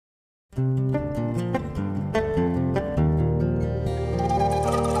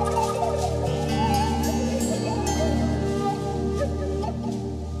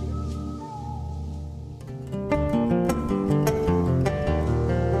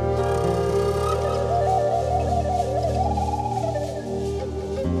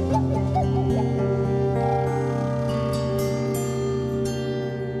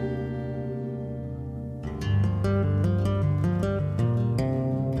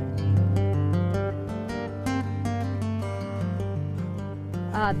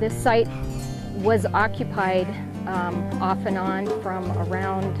This site was occupied off and on from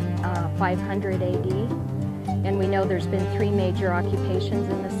around 500 AD, and we know there's been 3 major occupations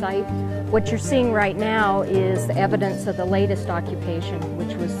in the site. What you're seeing right now is the evidence of the latest occupation,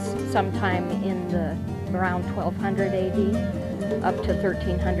 which was sometime in the around 1200 AD up to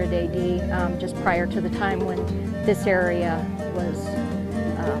 1300 AD, just prior to the time when this area was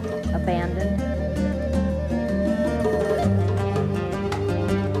abandoned.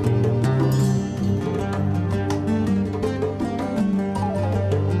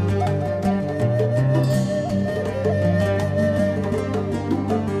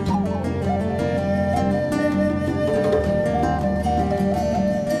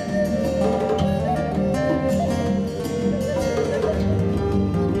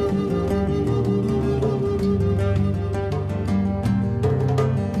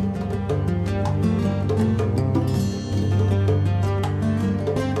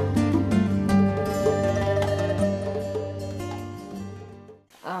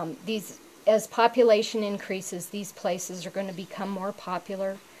 As population increases, these places are going to become more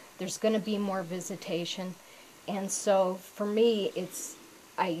popular. There's going to be more visitation, and so for me,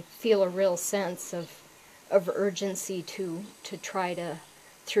 I feel a real sense of urgency to try to,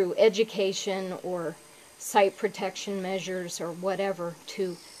 through education or site protection measures or whatever,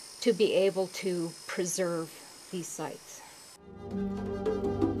 to be able to preserve these sites.